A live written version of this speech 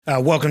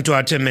Welcome to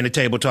our 10-minute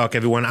table talk,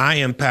 everyone. I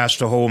am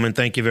Pastor Holman.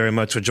 Thank you very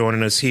much for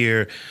joining us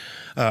here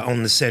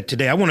on the set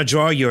today. I want to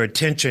draw your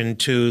attention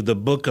to the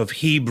book of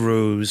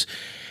Hebrews,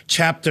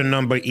 chapter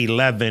number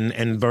 11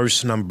 and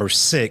verse number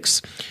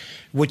 6,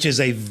 which is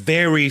a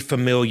very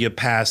familiar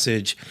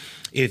passage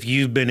if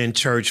you've been in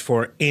church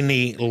for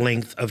any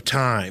length of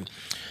time.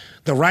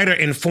 The writer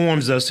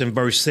informs us in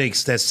verse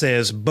 6 that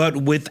says, "But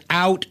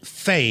without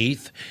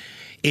faith,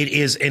 it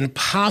is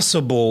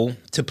impossible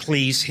to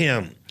please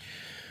him.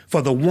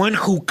 For the one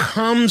who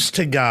comes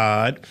to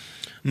God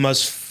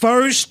must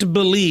first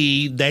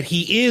believe that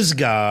he is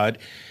God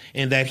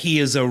and that he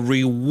is a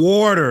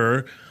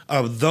rewarder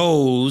of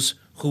those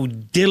who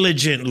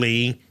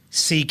diligently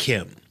seek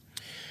him."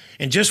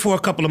 And just for a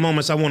couple of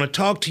moments, I want to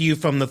talk to you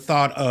from the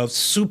thought of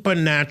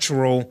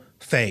supernatural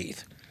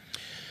faith.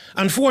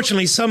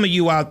 Unfortunately, some of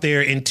you out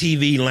there in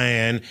TV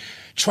land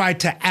try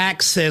to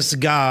access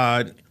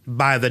God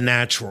by the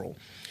natural.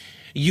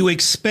 You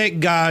expect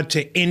God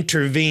to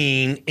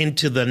intervene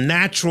into the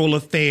natural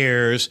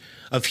affairs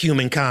of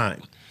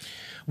humankind.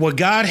 What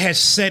God has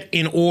set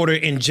in order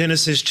in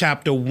Genesis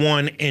chapter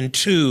 1 and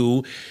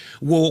 2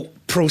 will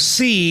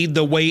proceed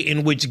the way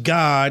in which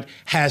God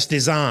has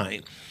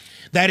designed.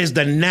 That is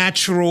the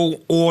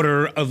natural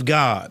order of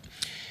God.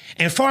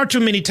 And far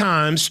too many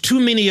times, too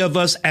many of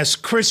us as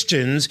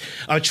Christians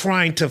are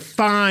trying to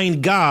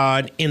find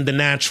God in the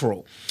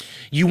natural.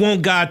 You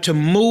want God to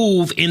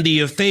move in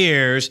the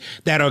affairs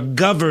that are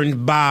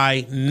governed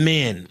by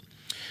men.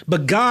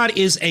 But God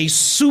is a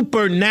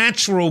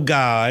supernatural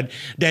God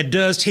that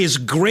does his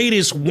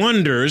greatest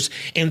wonders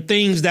in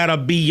things that are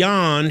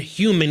beyond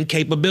human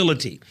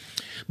capability.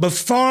 But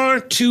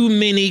far too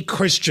many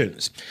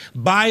Christians,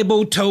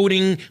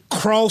 Bible-toting,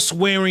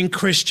 cross-wearing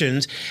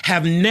Christians,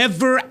 have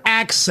never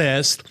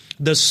accessed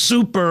the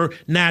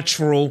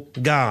supernatural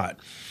God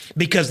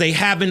because they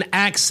haven't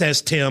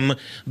accessed him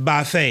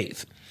by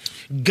faith.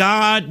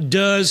 God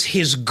does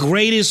his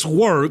greatest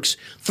works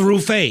through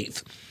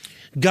faith.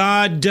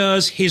 God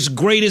does his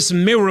greatest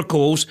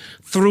miracles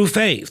through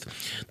faith.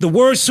 The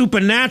word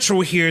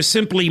supernatural here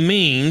simply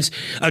means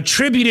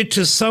attributed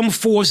to some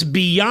force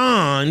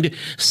beyond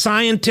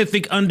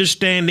scientific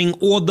understanding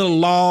or the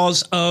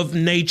laws of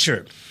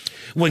nature.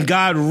 When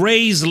God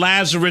raised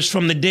Lazarus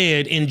from the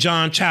dead in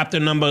John chapter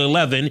number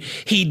 11,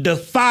 he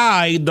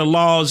defied the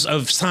laws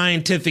of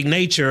scientific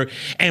nature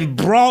and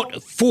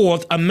brought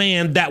forth a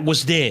man that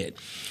was dead.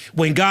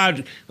 When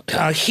God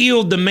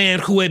healed the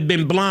man who had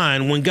been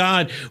blind, when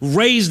God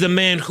raised the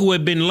man who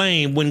had been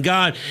lame, when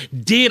God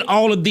did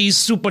all of these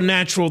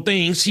supernatural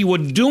things, he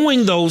was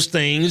doing those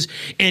things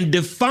in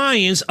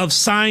defiance of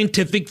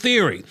scientific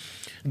theory.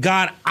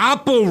 God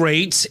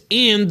operates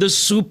in the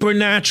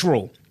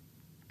supernatural.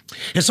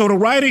 And so the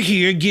writer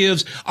here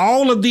gives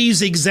all of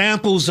these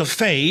examples of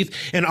faith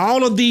and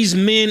all of these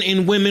men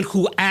and women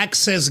who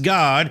access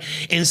God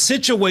in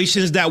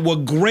situations that were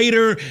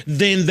greater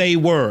than they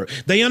were.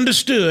 They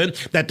understood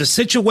that the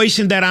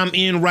situation that I'm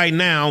in right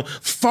now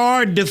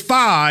far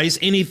defies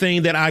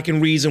anything that I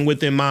can reason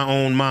within my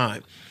own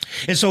mind.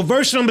 And so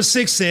verse number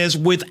 6 says,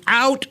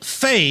 without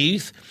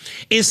faith,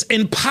 it's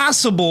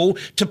impossible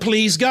to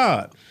please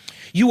God.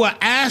 You are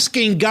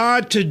asking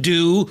God to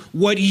do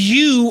what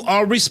you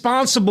are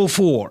responsible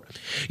for.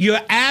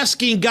 You're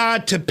asking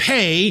God to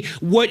pay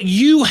what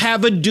you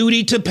have a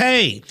duty to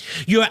pay.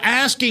 You're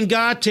asking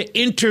God to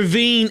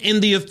intervene in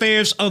the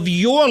affairs of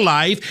your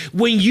life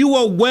when you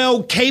are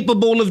well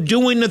capable of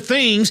doing the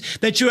things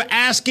that you're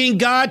asking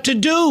God to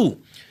do.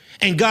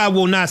 And God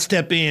will not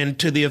step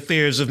into the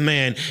affairs of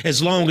man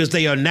as long as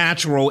they are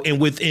natural and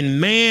within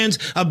man's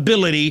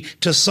ability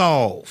to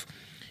solve.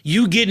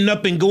 You getting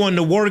up and going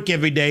to work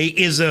every day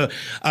is an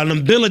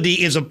ability,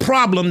 is a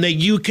problem that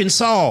you can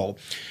solve.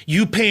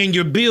 You paying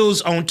your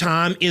bills on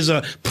time is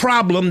a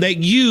problem that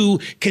you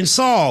can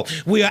solve.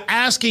 We are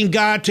asking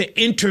God to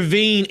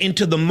intervene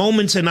into the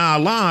moments in our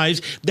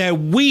lives that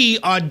we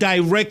are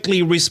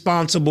directly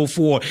responsible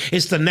for.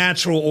 It's the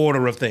natural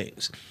order of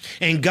things.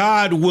 And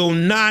God will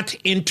not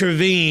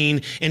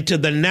intervene into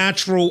the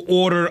natural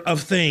order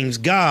of things.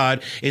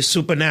 God is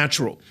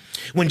supernatural.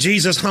 When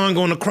Jesus hung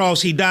on the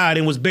cross, he died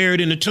and was buried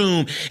in the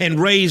tomb and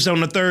raised on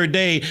the third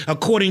day.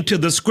 According to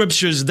the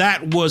scriptures,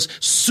 that was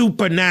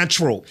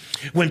supernatural.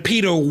 When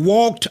Peter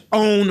walked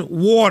on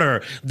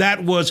water,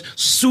 that was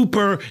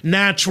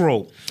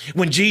supernatural.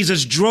 When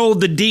Jesus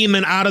drove the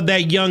demon out of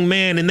that young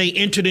man and they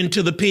entered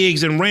into the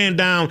pigs and ran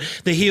down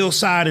the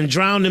hillside and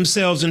drowned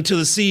themselves into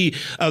the sea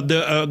of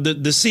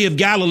the Sea of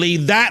Galilee,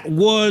 that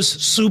was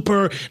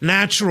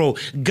supernatural.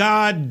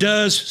 God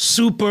does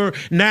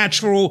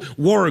supernatural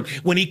work.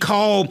 When he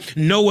called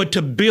Noah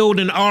to build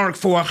an ark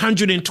for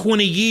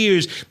 120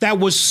 years, that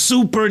was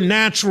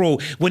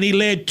supernatural. When he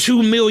led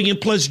 2 million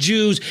plus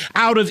Jews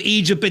out of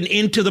Egypt and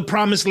into the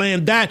promised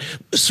land, that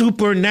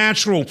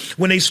supernatural.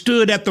 When they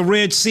stood at the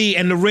Red Sea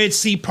and the Red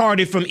Sea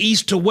parted from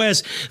east to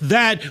west,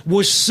 that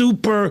was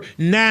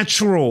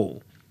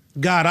supernatural.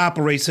 God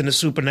operates in the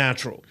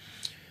supernatural.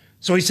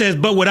 So he says,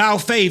 but without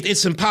faith,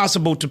 it's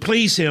impossible to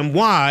please him.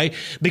 Why?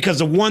 Because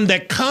the one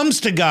that comes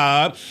to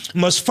God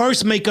must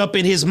first make up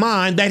in his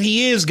mind that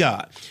he is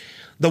God.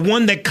 The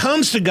one that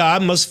comes to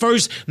God must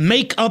first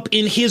make up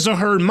in his or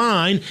her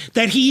mind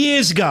that he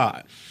is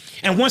God.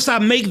 And once I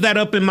make that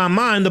up in my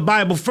mind, the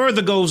Bible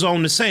further goes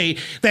on to say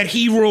that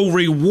he will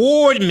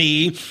reward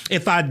me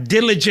if I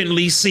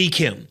diligently seek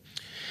him.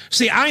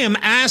 See, I am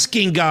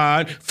asking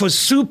God for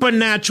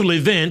supernatural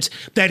events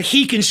that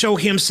he can show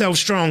himself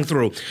strong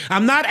through.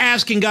 I'm not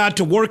asking God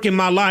to work in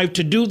my life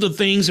to do the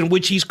things in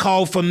which he's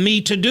called for me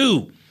to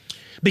do,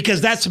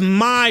 because that's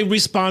my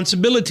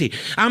responsibility.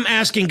 I'm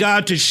asking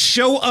God to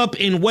show up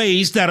in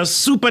ways that are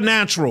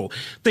supernatural,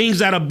 things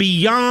that are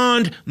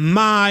beyond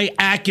my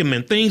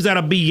acumen, things that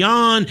are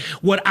beyond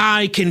what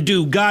I can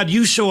do. God,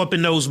 you show up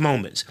in those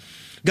moments.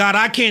 God,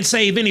 I can't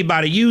save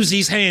anybody. Use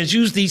these hands,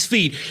 use these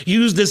feet,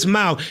 use this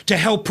mouth to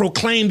help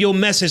proclaim your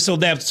message so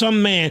that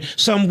some man,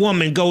 some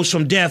woman goes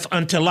from death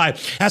unto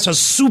life. That's a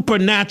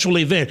supernatural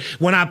event.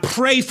 When I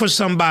pray for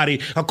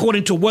somebody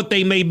according to what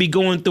they may be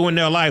going through in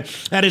their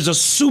life, that is a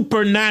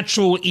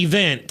supernatural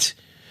event,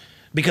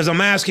 because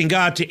I'm asking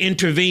God to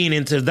intervene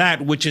into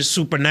that which is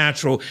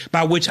supernatural,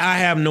 by which I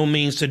have no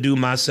means to do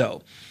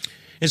myself.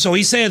 And so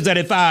he says that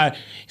if I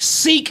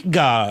seek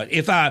God,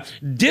 if I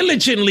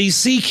diligently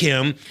seek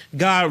him,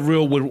 God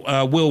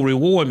will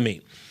reward me.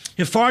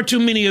 And far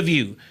too many of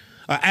you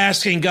are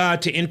asking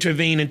God to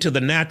intervene into the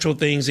natural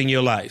things in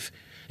your life.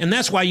 And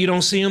that's why you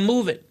don't see him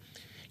moving.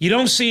 You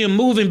don't see him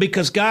moving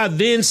because God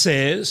then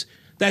says,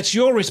 that's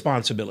your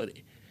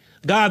responsibility.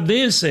 God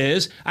then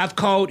says, I've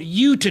called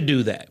you to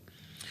do that.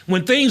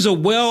 When things are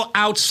well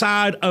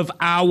outside of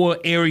our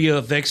area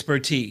of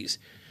expertise,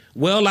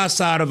 well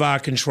outside of our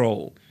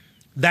control,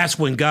 that's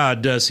when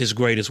God does his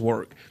greatest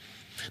work.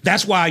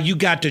 That's why you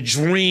got to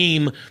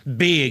dream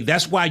big.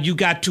 That's why you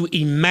got to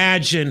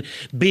imagine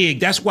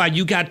big. That's why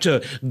you got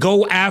to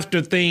go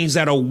after things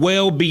that are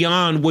well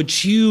beyond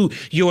what you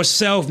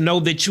yourself know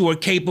that you are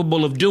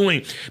capable of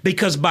doing.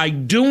 Because by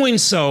doing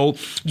so,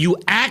 you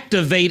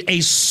activate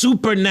a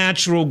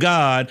supernatural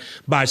God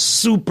by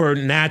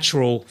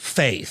supernatural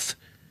faith.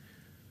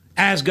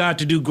 Ask God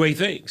to do great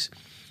things.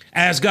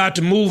 Ask God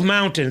to move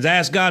mountains.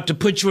 Ask God to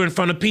put you in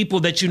front of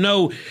people that you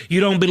know you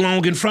don't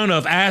belong in front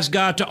of. Ask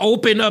God to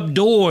open up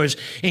doors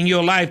in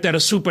your life that are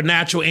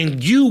supernatural,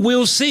 and you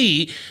will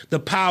see the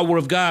power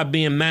of God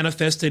being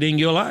manifested in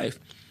your life.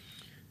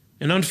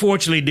 And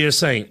unfortunately, dear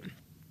saint,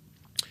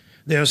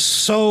 there are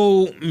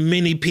so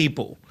many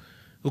people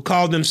who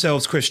call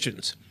themselves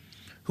Christians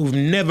who've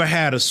never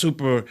had a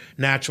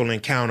supernatural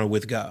encounter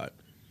with God.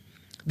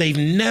 They've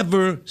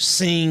never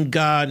seen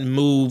God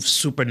move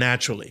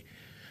supernaturally,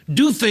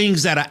 do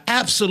things that are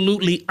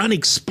absolutely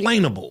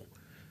unexplainable.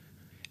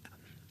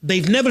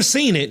 They've never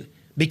seen it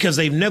because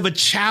they've never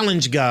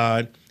challenged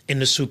God in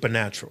the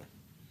supernatural.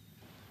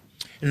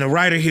 And the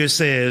writer here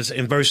says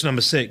in verse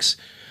number 6,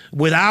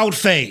 without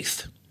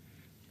faith,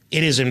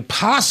 it is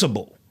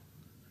impossible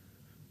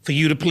for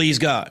you to please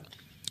God.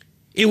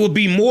 It will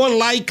be more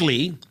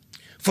likely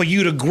for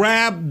you to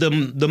grab the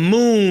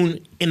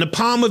moon in the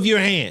palm of your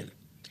hand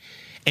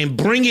and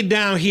bring it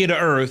down here to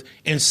earth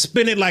and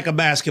spin it like a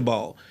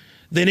basketball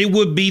than it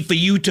would be for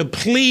you to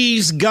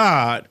please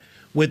God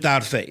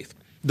without faith.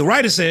 The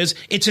writer says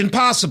it's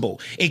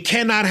impossible. It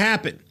cannot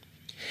happen.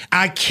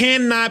 I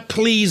cannot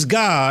please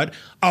God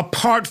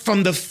apart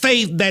from the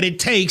faith that it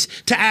takes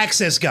to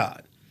access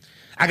God.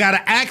 I got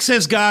to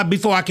access God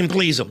before I can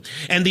please him.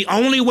 And the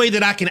only way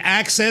that I can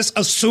access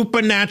a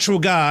supernatural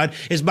God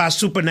is by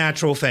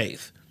supernatural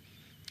faith.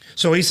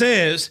 So he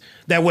says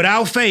that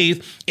without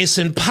faith, it's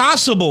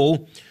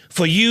impossible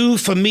for you,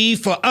 for me,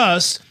 for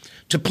us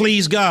to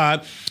please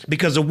God,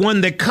 because the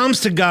one that comes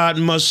to God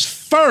must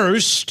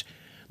first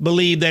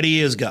believe that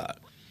he is God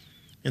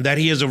and that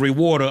he is a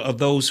rewarder of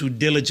those who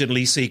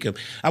diligently seek him.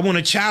 I want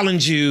to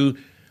challenge you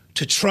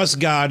to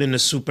trust God in the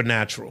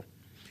supernatural.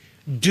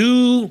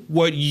 Do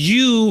what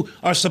you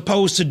are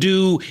supposed to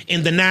do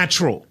in the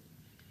natural,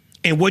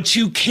 and what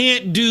you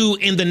can't do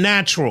in the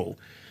natural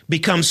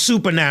becomes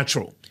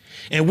supernatural.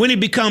 And when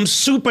it becomes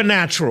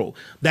supernatural,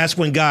 that's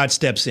when God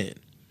steps in.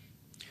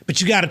 But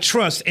you got to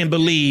trust and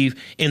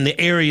believe in the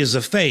areas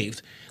of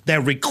faith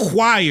that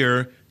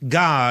require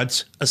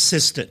God's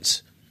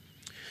assistance.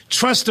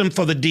 Trust him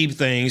for the deep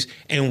things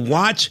and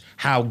watch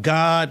how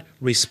God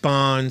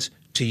responds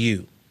to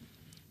you.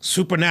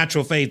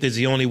 Supernatural faith is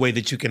the only way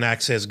that you can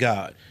access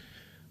God.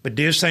 But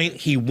dear saint,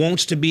 he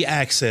wants to be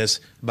accessed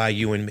by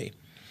you and me.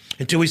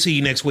 Until we see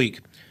you next week,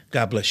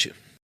 God bless you.